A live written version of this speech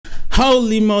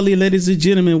Holy moly, ladies and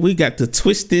gentlemen, we got the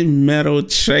Twisted Metal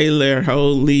trailer.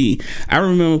 Holy, I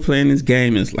remember playing this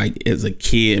game as a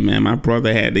kid, man. My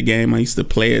brother had the game. I used to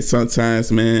play it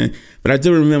sometimes, man. But I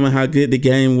do remember how good the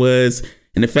game was.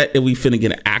 And the fact that we finna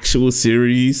get an actual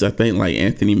series, I think like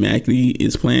Anthony Mackie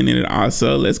is playing in it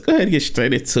also. Let's go ahead and get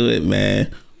straight into it,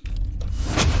 man.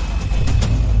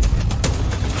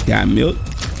 Got milk.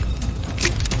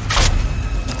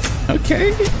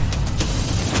 Okay.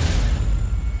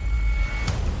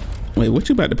 Wait, what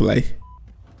you about to play?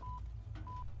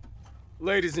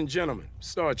 Ladies and gentlemen,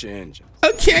 start your engines.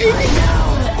 Okay.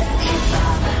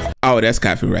 Oh, that's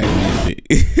copyright music.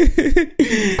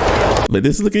 But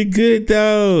this looking good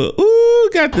though. Ooh,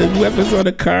 got the weapons on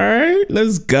the card.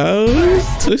 Let's go.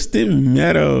 Twisted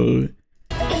Metal.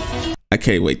 I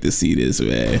can't wait to see this,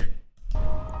 man.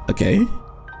 Okay.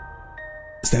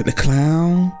 Is that the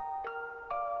clown?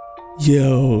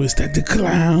 Yo, is that the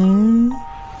clown?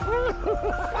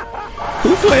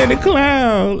 Who's playing the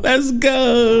clown? Let's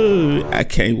go. I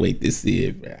can't wait to see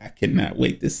it, man. I cannot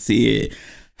wait to see it.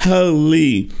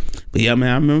 Holy. But yeah, man,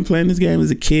 I remember playing this game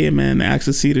as a kid, man. To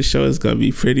actually see the show is going to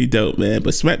be pretty dope, man.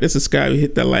 But smack that subscribe,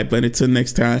 hit that like button. Until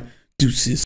next time, deuces.